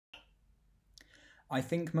I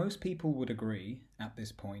think most people would agree, at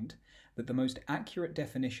this point, that the most accurate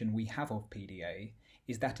definition we have of PDA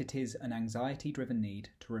is that it is an anxiety-driven need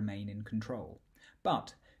to remain in control.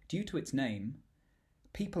 But, due to its name,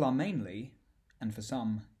 people are mainly, and for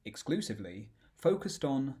some exclusively, focused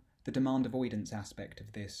on the demand avoidance aspect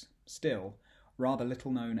of this, still, rather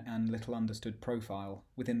little known and little understood profile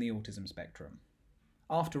within the autism spectrum.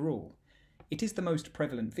 After all, it is the most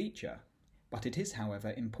prevalent feature, but it is,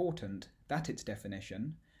 however, important that its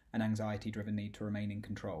definition, an anxiety-driven need to remain in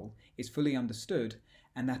control, is fully understood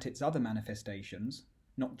and that its other manifestations,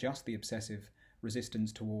 not just the obsessive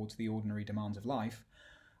resistance towards the ordinary demands of life,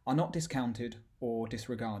 are not discounted or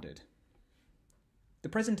disregarded. The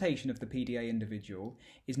presentation of the PDA individual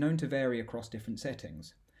is known to vary across different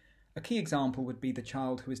settings. A key example would be the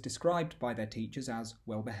child who is described by their teachers as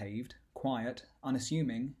well-behaved, quiet,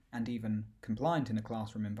 unassuming, and even compliant in a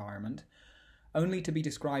classroom environment, only to be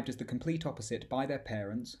described as the complete opposite by their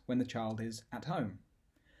parents when the child is at home.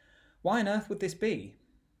 Why on earth would this be?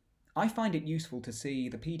 I find it useful to see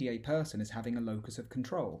the PDA person as having a locus of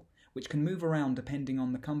control, which can move around depending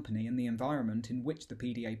on the company and the environment in which the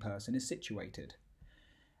PDA person is situated.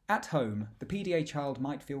 At home, the PDA child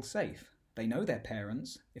might feel safe. They know their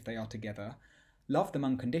parents, if they are together, love them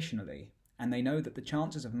unconditionally, and they know that the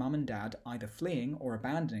chances of mum and dad either fleeing or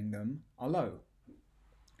abandoning them are low.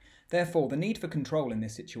 Therefore, the need for control in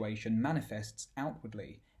this situation manifests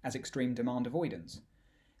outwardly as extreme demand avoidance.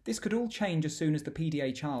 This could all change as soon as the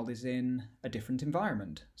PDA child is in a different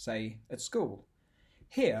environment, say at school.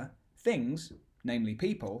 Here, things, namely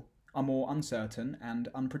people, are more uncertain and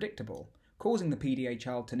unpredictable, causing the PDA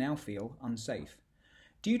child to now feel unsafe.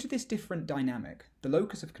 Due to this different dynamic, the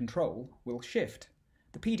locus of control will shift.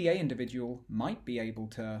 The PDA individual might be able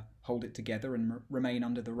to hold it together and remain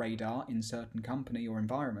under the radar in certain company or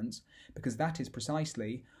environments because that is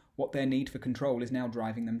precisely what their need for control is now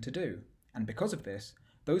driving them to do. And because of this,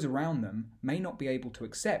 those around them may not be able to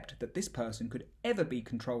accept that this person could ever be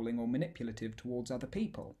controlling or manipulative towards other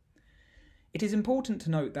people. It is important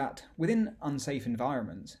to note that within unsafe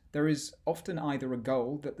environments, there is often either a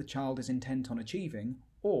goal that the child is intent on achieving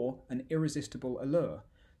or an irresistible allure,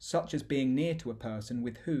 such as being near to a person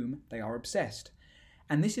with whom they are obsessed.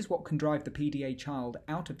 And this is what can drive the PDA child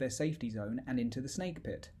out of their safety zone and into the snake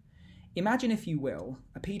pit. Imagine, if you will,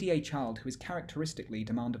 a PDA child who is characteristically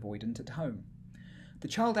demand avoidant at home. The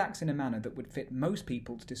child acts in a manner that would fit most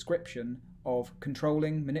people's description of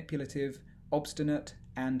controlling, manipulative, obstinate,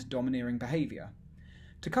 and domineering behaviour.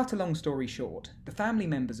 To cut a long story short, the family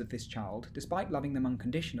members of this child, despite loving them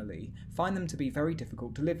unconditionally, find them to be very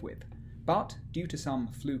difficult to live with. But, due to some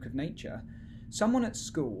fluke of nature, someone at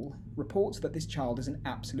school reports that this child is an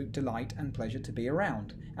absolute delight and pleasure to be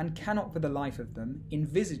around, and cannot for the life of them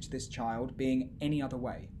envisage this child being any other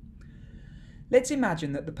way. Let's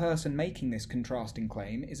imagine that the person making this contrasting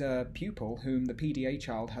claim is a pupil whom the PDA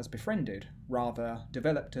child has befriended, rather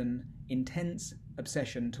developed an intense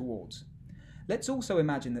obsession towards. Let's also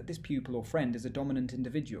imagine that this pupil or friend is a dominant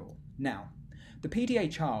individual. Now, the PDA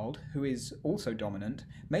child, who is also dominant,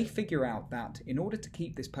 may figure out that in order to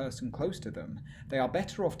keep this person close to them, they are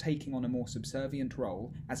better off taking on a more subservient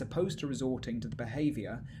role as opposed to resorting to the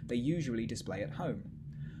behaviour they usually display at home.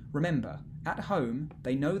 Remember, at home,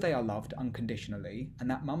 they know they are loved unconditionally and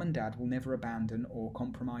that mum and dad will never abandon or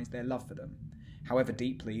compromise their love for them, however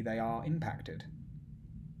deeply they are impacted.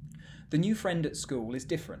 The new friend at school is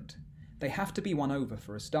different. They have to be won over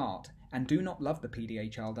for a start and do not love the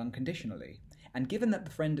PDA child unconditionally. And given that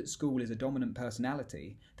the friend at school is a dominant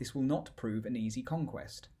personality, this will not prove an easy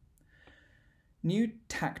conquest. New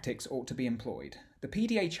tactics ought to be employed. The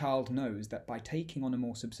PDA child knows that by taking on a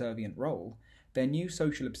more subservient role, their new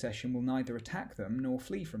social obsession will neither attack them nor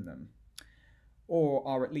flee from them, or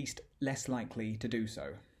are at least less likely to do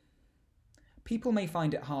so. People may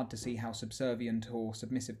find it hard to see how subservient or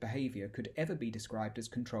submissive behaviour could ever be described as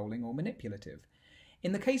controlling or manipulative.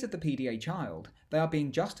 In the case of the PDA child, they are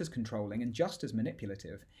being just as controlling and just as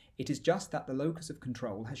manipulative. It is just that the locus of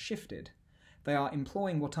control has shifted. They are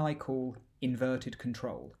employing what I call inverted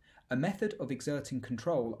control, a method of exerting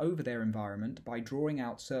control over their environment by drawing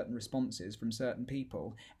out certain responses from certain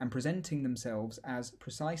people and presenting themselves as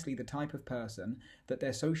precisely the type of person that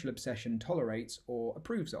their social obsession tolerates or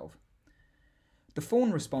approves of. The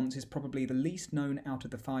fawn response is probably the least known out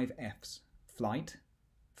of the 5 Fs: flight,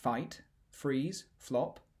 fight, freeze,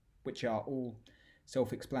 flop, which are all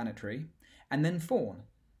self-explanatory, and then fawn,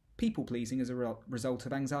 people-pleasing as a result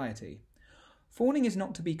of anxiety. Fawning is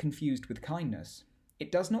not to be confused with kindness.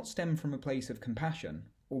 It does not stem from a place of compassion,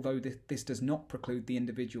 although this does not preclude the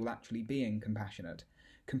individual actually being compassionate.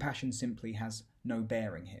 Compassion simply has no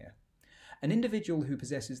bearing here. An individual who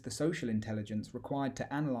possesses the social intelligence required to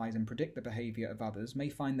analyse and predict the behaviour of others may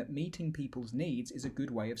find that meeting people's needs is a good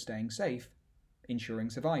way of staying safe, ensuring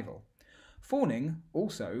survival. Fawning,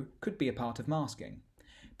 also, could be a part of masking.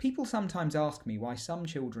 People sometimes ask me why some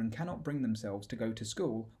children cannot bring themselves to go to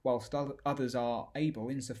school whilst others are able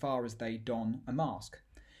insofar as they don a mask.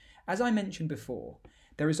 As I mentioned before,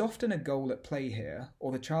 there is often a goal at play here,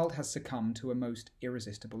 or the child has succumbed to a most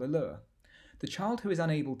irresistible allure. The child who is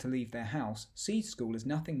unable to leave their house sees school as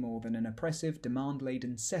nothing more than an oppressive,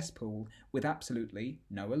 demand-laden cesspool with absolutely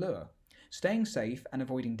no allure. Staying safe and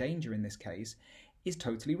avoiding danger in this case is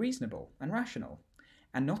totally reasonable and rational,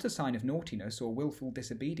 and not a sign of naughtiness or willful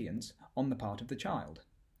disobedience on the part of the child.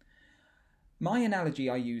 My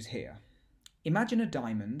analogy I use here. Imagine a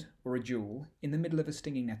diamond or a jewel in the middle of a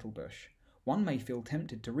stinging nettle bush. One may feel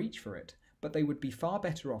tempted to reach for it, but they would be far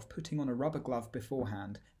better off putting on a rubber glove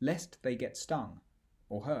beforehand, lest they get stung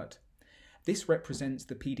or hurt. This represents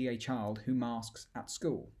the PDA child who masks at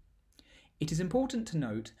school. It is important to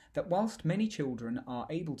note that whilst many children are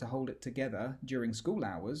able to hold it together during school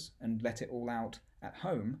hours and let it all out at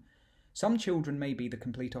home, some children may be the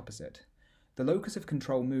complete opposite. The locus of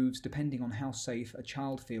control moves depending on how safe a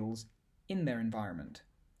child feels in their environment.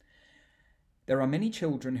 There are many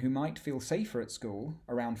children who might feel safer at school,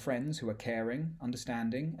 around friends who are caring,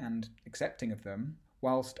 understanding and accepting of them,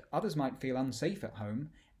 whilst others might feel unsafe at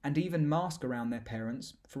home and even mask around their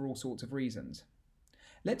parents for all sorts of reasons.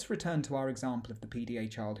 Let's return to our example of the PDA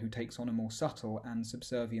child who takes on a more subtle and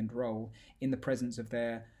subservient role in the presence of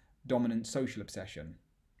their dominant social obsession,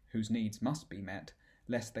 whose needs must be met,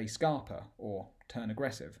 lest they scarper or turn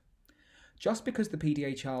aggressive. Just because the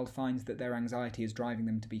PDA child finds that their anxiety is driving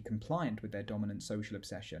them to be compliant with their dominant social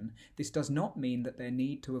obsession, this does not mean that their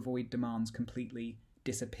need to avoid demands completely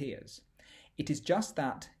disappears. It is just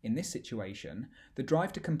that, in this situation, the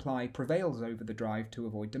drive to comply prevails over the drive to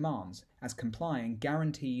avoid demands, as complying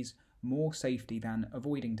guarantees more safety than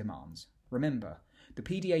avoiding demands. Remember, the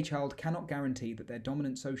PDA child cannot guarantee that their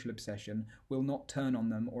dominant social obsession will not turn on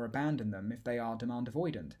them or abandon them if they are demand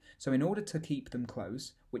avoidant. So in order to keep them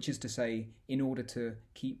close, which is to say, in order to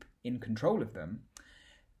keep in control of them,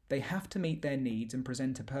 they have to meet their needs and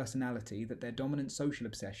present a personality that their dominant social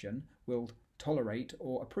obsession will tolerate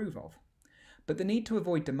or approve of. But the need to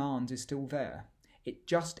avoid demands is still there. It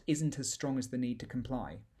just isn't as strong as the need to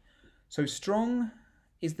comply. So strong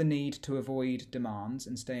is the need to avoid demands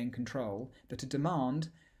and stay in control, that a demand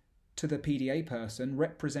to the PDA person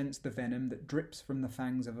represents the venom that drips from the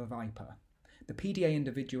fangs of a viper. The PDA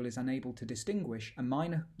individual is unable to distinguish a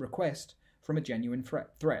minor request from a genuine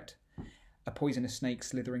threat, a poisonous snake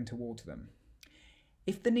slithering towards them.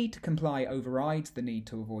 If the need to comply overrides the need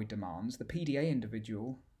to avoid demands, the PDA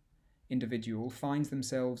individual finds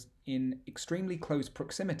themselves in extremely close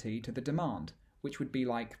proximity to the demand, which would be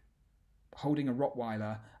like holding a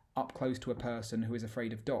Rottweiler up close to a person who is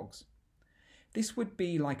afraid of dogs. This would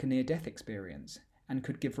be like a near-death experience and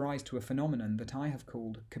could give rise to a phenomenon that I have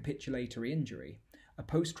called capitulatory injury, a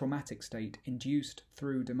post-traumatic state induced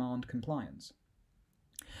through demand compliance.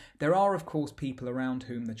 There are, of course, people around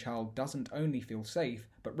whom the child doesn't only feel safe,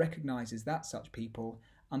 but recognises that such people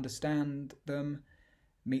understand them,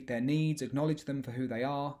 meet their needs, acknowledge them for who they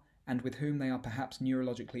are, and with whom they are perhaps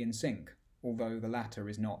neurologically in sync, although the latter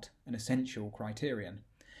is not an essential criterion.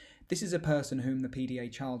 This is a person whom the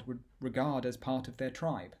PDA child would regard as part of their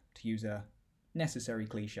tribe, to use a necessary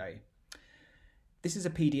cliché. This is a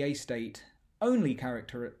PDA state only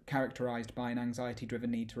characterised by an anxiety-driven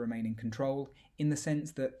need to remain in control, in the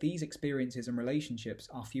sense that these experiences and relationships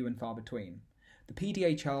are few and far between. The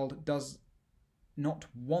PDA child does not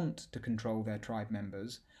want to control their tribe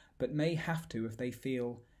members, but may have to if they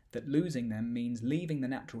feel that losing them means leaving the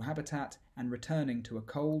natural habitat and returning to a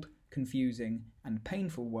cold, confusing and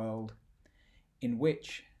painful world in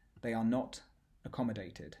which they are not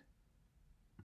accommodated.